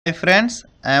Hi friends,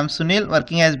 I am Sunil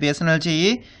working as bsnl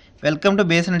GE. Welcome to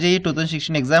bsnl GE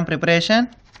 2016 exam preparation.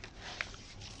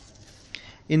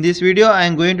 In this video, I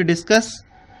am going to discuss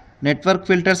network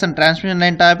filters and transmission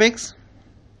line topics.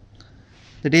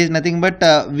 That is nothing but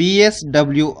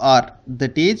VSWR,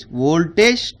 that is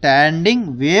voltage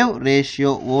standing wave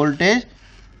ratio. Voltage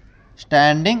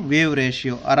standing wave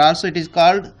ratio, or also it is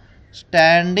called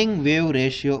standing wave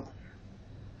ratio.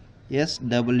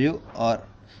 SWR,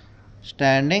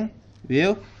 standing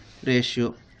wave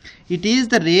ratio. It is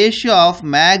the ratio of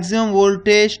maximum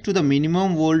voltage to the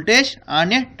minimum voltage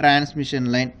on a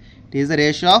transmission line. It is the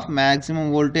ratio of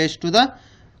maximum voltage to the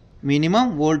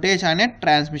minimum voltage on a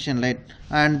transmission line.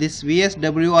 And this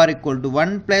VSWR equal to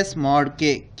 1 plus mod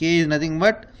K. K is nothing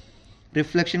but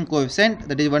reflection coefficient,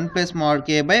 that is 1 plus mod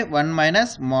K by 1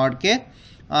 minus mod K,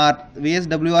 or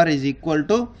VSWR is equal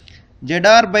to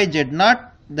ZR by Z0,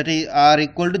 that is R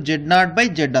equal to Z0 by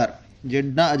ZR.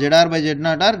 ZR by Z0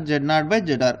 or Z0 by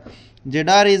ZR.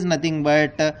 ZR is nothing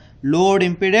but load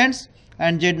impedance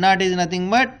and Z0 is nothing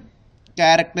but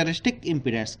characteristic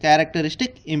impedance.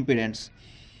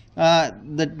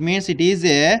 That means it is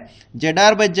a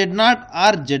ZR by Z0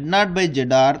 or Z0 by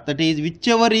ZR, that is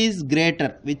whichever is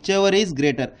greater.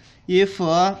 If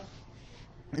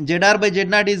ZR by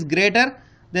Z0 is greater,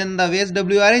 then the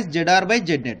VSWR is ZR by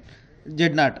Z0.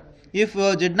 If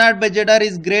Z0 by ZR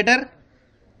is greater,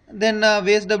 then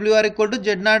VSWR equal to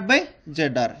Z0 by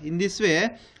ZR. In this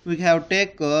way, we have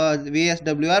take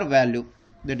VSWR value,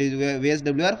 that is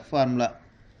VSWR formula.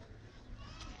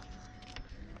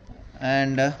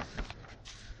 And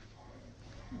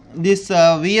this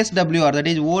VSWR, that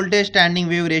is voltage standing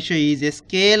wave ratio, is a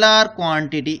scalar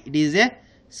quantity. It is a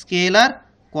scalar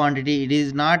quantity. It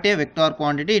is not a vector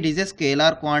quantity. It is a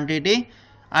scalar quantity,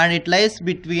 and it lies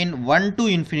between 1 to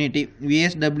infinity.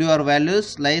 VSWR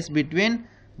values lies between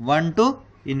 1 to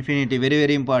infinity.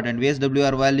 Very important.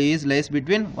 VSWR value is lies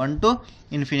between 1 to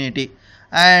infinity.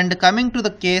 And coming to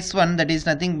the case 1, that is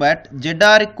nothing but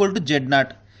ZR equal to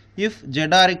Z0. If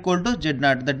ZR equal to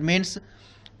Z0, that means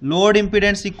load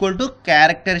impedance equal to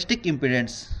characteristic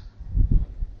impedance.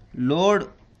 Load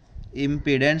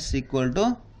impedance equal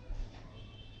to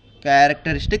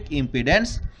characteristic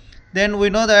impedance. Then we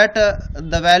know that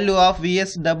the value of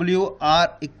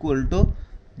VSWR equal to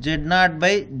Z0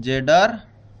 by ZR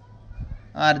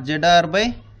or ZR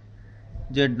by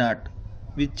Z0,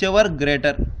 whichever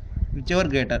greater.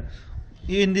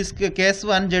 In this case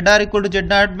 1, ZR equal to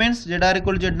Z0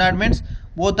 means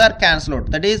both are cancelled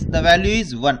out, that is the value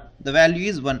is 1.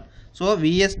 So if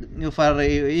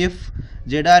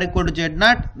ZR equal to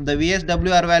Z0, the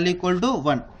VSWR value equal to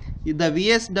 1. If the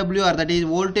VSWR, that is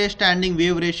voltage standing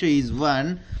wave ratio, is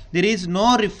 1, there is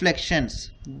no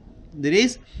reflections. There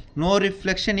is no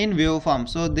reflection in waveform.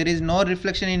 So there is no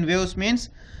reflection in waves means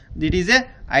it is a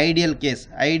ideal case.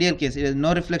 It is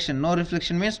no reflection. No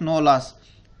reflection means no loss.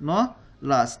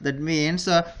 That means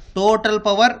total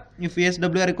power, if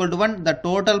VSWR equal to 1, the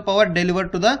total power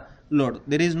delivered to the load.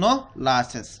 There is no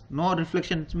losses. No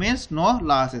reflection means no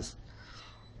losses.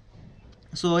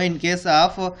 So in case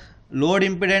of load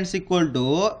impedance equal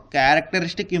to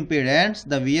characteristic impedance,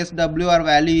 the VSWR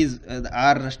value is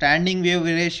our standing wave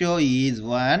ratio is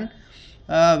 1.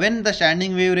 When the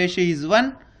standing wave ratio is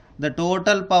 1, the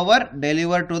total power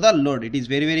delivered to the load. It is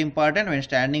very important. When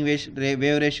standing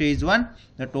wave ratio is 1,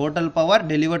 the total power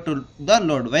delivered to the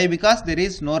load. Why? Because there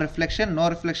is no reflection. No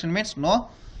reflection means no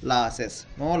losses.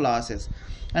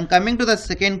 And coming to the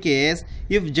second case,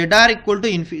 if ZR equal to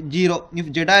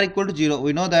 0,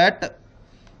 we know that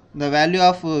the value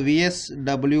of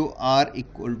VSWR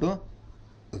equal to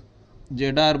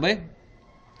ZR by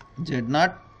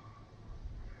Z0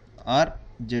 or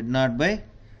Z0 by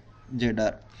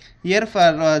ZR. Here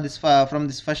from this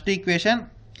first equation,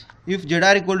 if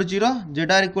ZR equal to 0,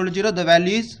 the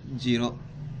value is 0.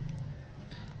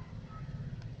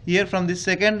 Here from this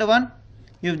second one,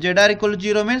 if ZR equal to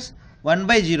 0 means 1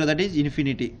 by 0, that is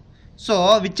infinity.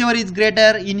 So whichever is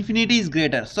greater, infinity is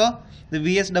greater. So the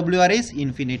VSWR is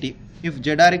infinity. If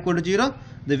ZR equal to 0,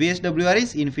 the VSWR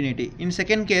is infinity. In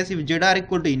second case, if ZR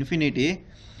equal to infinity,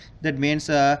 that means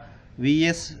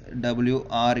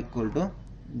VSWR equal to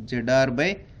ZR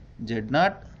by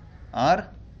Z0 or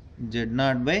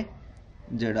Z0 by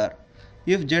ZR.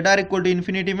 If ZR equal to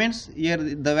infinity means here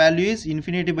the value is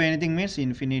infinity by anything means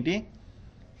infinity.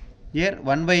 Here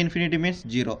 1 by infinity means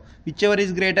 0. Whichever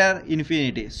is greater,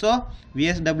 infinity. So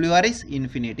VSWR is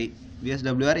infinity.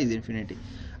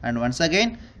 And once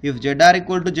again, if ZR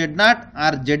equal to Z0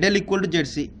 or ZL equal to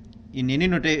ZC, in any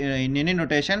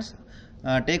notations,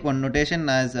 take one notation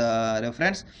as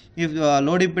reference. If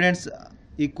load impedance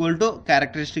equal to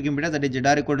characteristic impedance, that is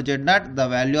ZR equal to Z0, the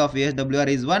value of VSWR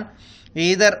is 1.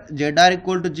 Either ZR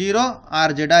equal to 0 or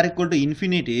ZR equal to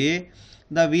infinity,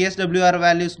 the VSWR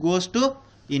values goes to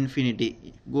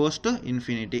infinity,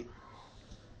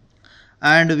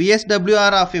 and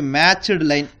VSWR of a matched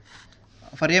line,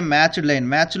 for a matched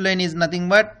line is nothing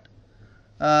but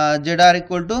ZR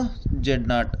equal to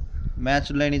Z0.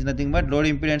 Matched line is nothing but load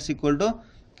impedance equal to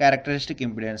characteristic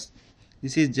impedance.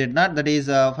 This is Z0, that is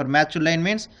for matched line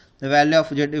means the value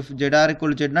of if ZR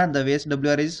equal to Z0, the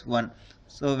VSWR is 1.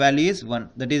 So value is 1.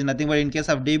 That is nothing but in case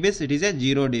of dBs, it is a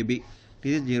 0 dB.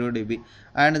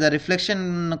 And the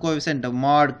reflection coefficient of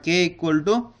mod K equal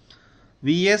to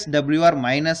VSWR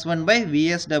minus 1 by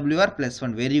VSWR plus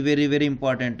 1. Very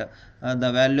important.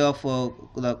 The value of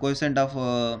the coefficient of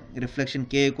reflection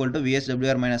K equal to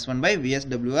VSWR minus 1 by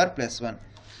VSWR plus 1.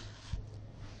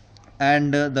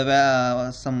 And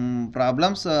some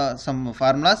problems, some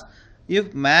formulas.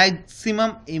 If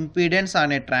maximum impedance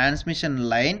on a transmission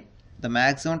line, the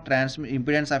maximum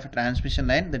impedance of a transmission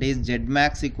line, that is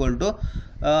Zmax equal to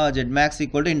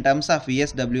in terms of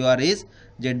VSWR is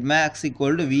Zmax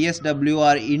equal to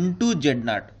VSWR into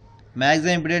Z0.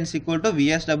 Maximum impedance equal to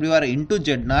VSWR into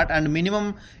Z0, and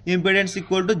minimum impedance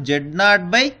equal to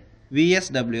Z0 by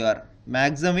VSWR.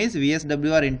 Maximum is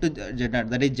VSWR into Z0,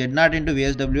 that is Z0 into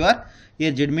VSWR.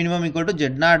 Here Z minimum equal to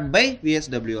Z0 by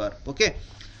VSWR. Okay,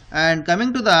 and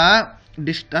coming to the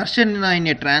distortion in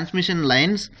a transmission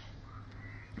lines.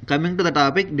 Coming to the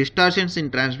topic, distortions in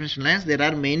transmission lines, there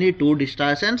are mainly two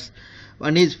distortions.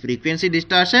 One is frequency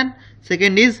distortion,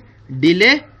 second is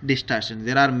delay distortion.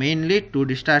 There are mainly two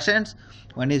distortions.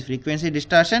 One is frequency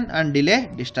distortion and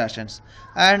delay distortions.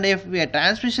 And if we are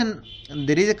transmission,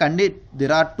 there is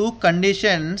there are two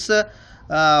conditions for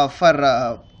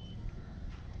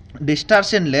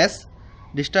distortionless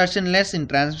in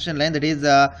transmission line. That is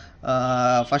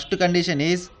first condition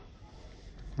is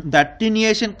the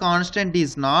attenuation constant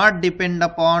is not depend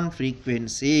upon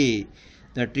frequency.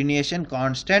 The attenuation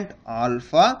constant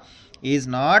alpha is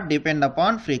not depend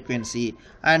upon frequency.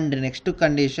 And the next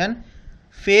condition,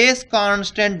 phase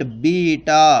constant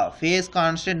beta is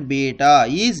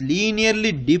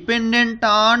linearly dependent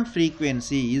on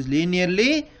frequency.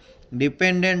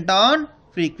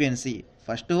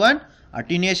 First one,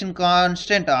 attenuation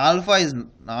constant alpha is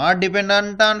not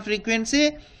dependent on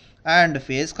frequency, and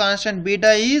phase constant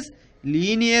beta is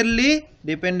linearly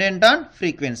dependent on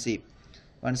frequency.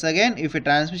 Once again, if a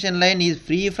transmission line is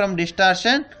free from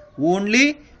distortion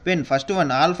only when first one,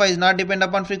 alpha is not dependent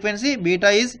upon frequency, beta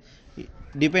is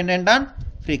dependent on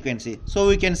frequency. So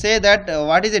we can say that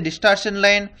what is a distortion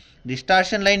line?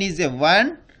 Distortion line is a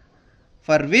one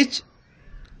for which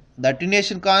the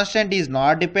attenuation constant is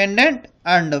not dependent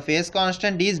and the phase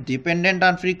constant is dependent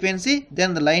on frequency.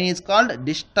 Then the line is called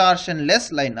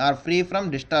distortionless line or free from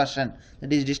distortion.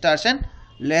 That is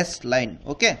distortionless line.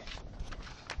 Okay.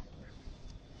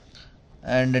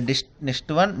 And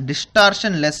next one,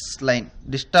 distortionless line.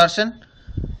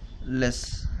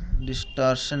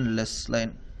 Distortionless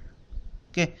line.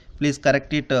 Okay. Please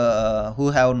correct it who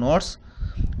have notes.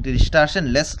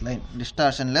 Distortionless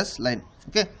line.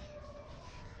 Okay.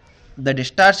 The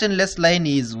distortionless line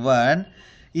is one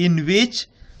in which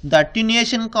the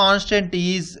attenuation constant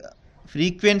is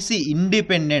frequency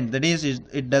independent, that is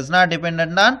it does not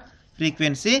dependent on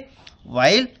frequency,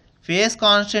 while phase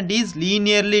constant is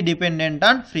linearly dependent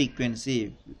on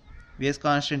frequency. The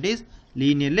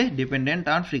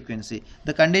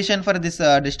condition for this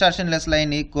distortionless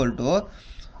line equal to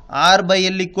R by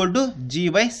L equal to G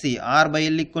by C. R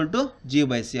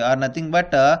are nothing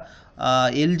but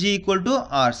LG equal to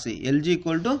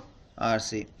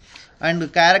RC.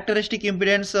 And characteristic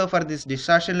impedance for this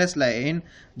distortionless line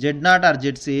Z0 or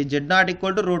ZC, Z0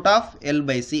 equal to root of L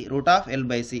by C.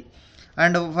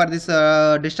 And for this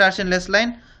distortionless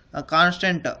line,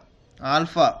 constant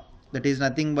alpha, that is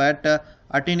nothing but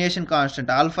attenuation constant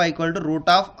alpha equal to root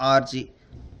of RG.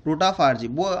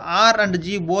 R and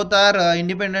G both are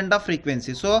independent of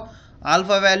frequency. So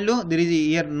alpha value, there is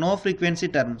here no frequency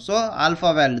term. So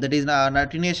alpha value, that is an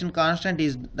attenuation constant,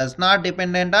 does not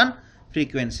dependent on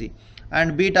frequency.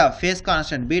 And beta, phase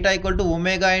constant, beta equal to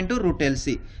omega into root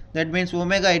LC. That means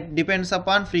omega, it depends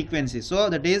upon frequency. So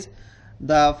that is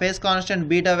the phase constant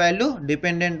beta value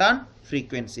dependent on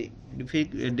frequency.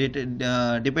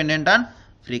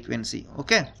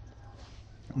 Okay.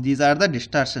 These are the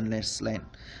distortionless line.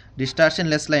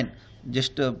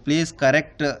 Just please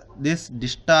correct this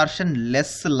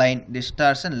distortionless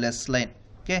line.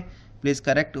 Okay. Please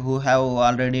correct who have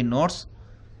already notes.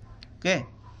 Okay.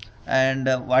 And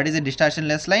what is a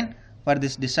distortionless line? For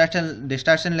this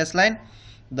distortionless line,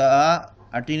 the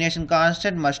attenuation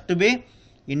constant must be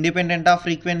independent of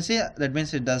frequency, that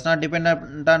means it does not depend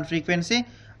on frequency,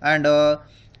 and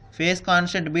phase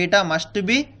constant beta must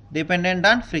be dependent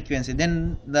on frequency.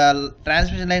 Then the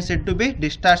transmission line said to be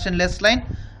distortionless line.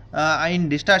 In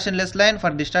distortionless line,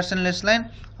 for distortionless line,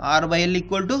 R by L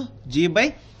equal to G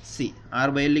by C.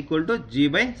 R by L equal to G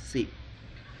by C.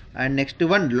 And next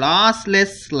one,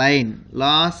 lossless line.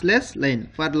 Lossless line.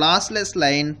 For lossless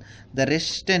line, the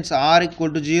resistance R equal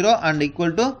to 0 and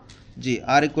equal to G.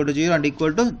 R equal to 0 and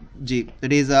equal to G.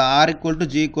 That is R equal to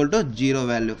G equal to 0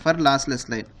 value for lossless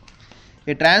line.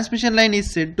 A transmission line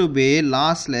is said to be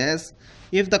lossless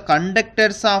if the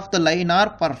conductors of the line are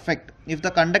perfect. If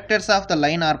the conductors of the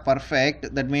line are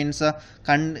perfect, that means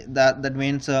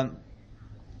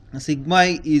sigma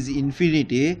is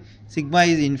infinity. Sigma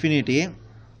is infinity.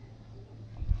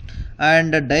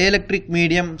 And dielectric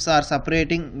mediums are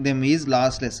separating them is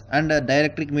lossless, and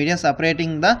dielectric medium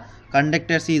separating the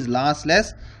conductors is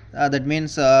lossless. That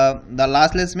means the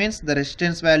lossless means the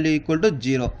resistance value equal to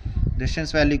 0.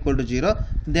 Resistance value equal to 0.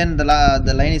 Then the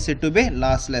line is said to be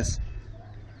lossless.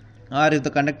 Or if the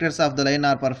conductors of the line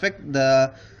are perfect,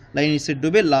 the line is said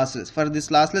to be lossless. For this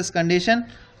lossless condition,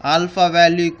 alpha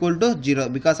value equal to 0,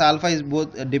 because alpha is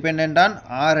both dependent on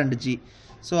R and G.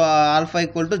 So alpha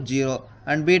equal to 0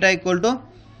 and beta equal to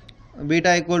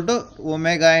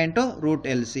omega into root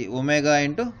LC. Omega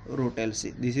into root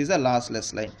LC. This is a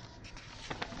lossless line.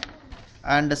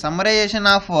 And summarization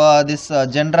of this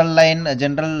general line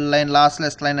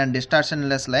lossless line and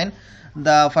distortionless line.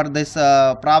 For this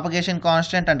propagation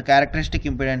constant and characteristic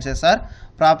impedances are,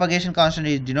 propagation constant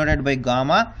is denoted by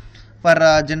gamma. For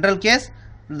general case,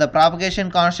 the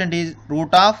propagation constant is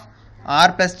root of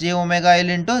R plus j omega L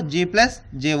into G plus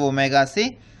j omega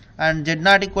C, and Z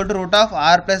naught equal to root of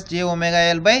R plus j omega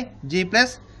L by G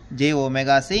plus j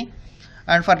omega C.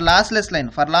 And for lossless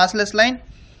line,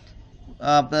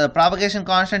 the propagation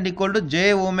constant equal to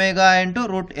j omega into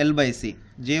root L by C.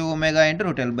 J omega into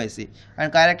root L by C,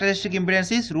 and characteristic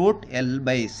impedance is root L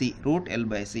by C.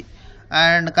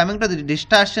 And coming to the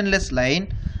distortionless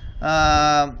line,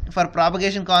 for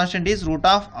propagation constant is root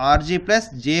of Rg plus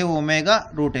j omega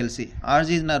root Lc. Rg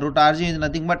is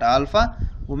nothing but alpha,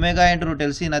 omega into root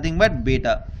Lc nothing but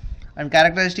beta, and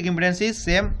characteristic impedance is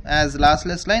same as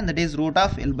lossless line, that is root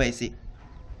of L by C.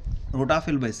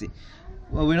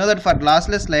 We know that for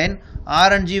lossless line,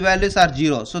 R and G values are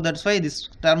 0, so that's why this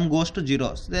term goes to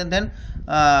 0. Then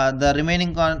the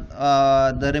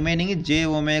remaining is j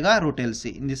omega root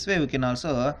Lc. In this way, we can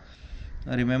also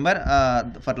remember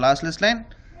for lossless line,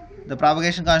 the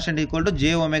propagation constant equal to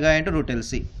j omega into root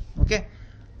Lc. Okay,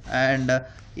 and a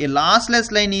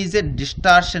lossless line is a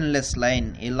distortionless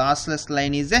line.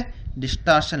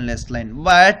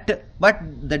 But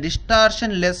the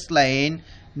distortionless line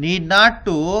need not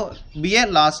to be a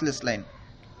lossless line.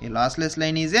 A lossless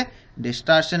line is a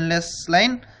distortionless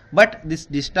line, but this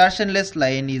distortionless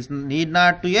line is need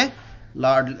not to a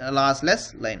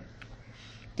lossless line.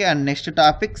 Okay, and next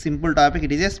topic, simple topic,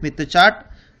 it is a Smith chart.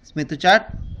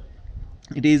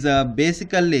 It is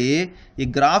basically a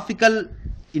graphical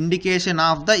indication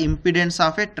of the impedance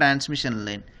of a transmission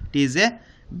line. It is a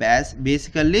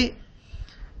basically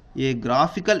a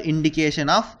graphical indication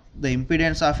of the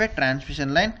impedance of a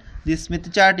transmission line. This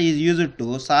Smith chart is used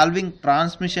to solving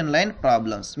transmission line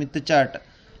problems. Smith chart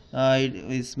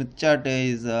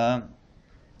is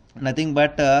nothing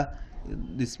but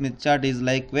this Smith chart is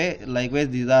likewise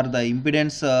these are the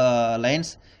impedance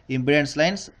lines.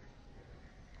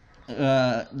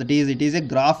 That is, it is a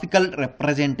graphical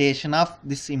representation of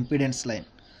this impedance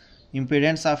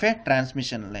of a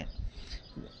transmission line.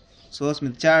 So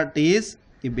Smith chart is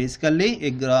basically a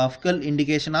graphical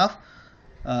indication of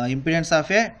impedance of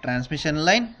a transmission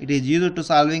line. It is used to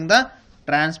solving the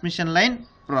transmission line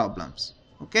problems.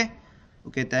 Okay,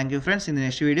 thank you friends. In the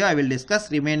next video I will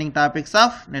discuss remaining topics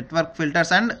of network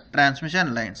filters and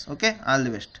transmission lines. Okay, all the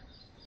best.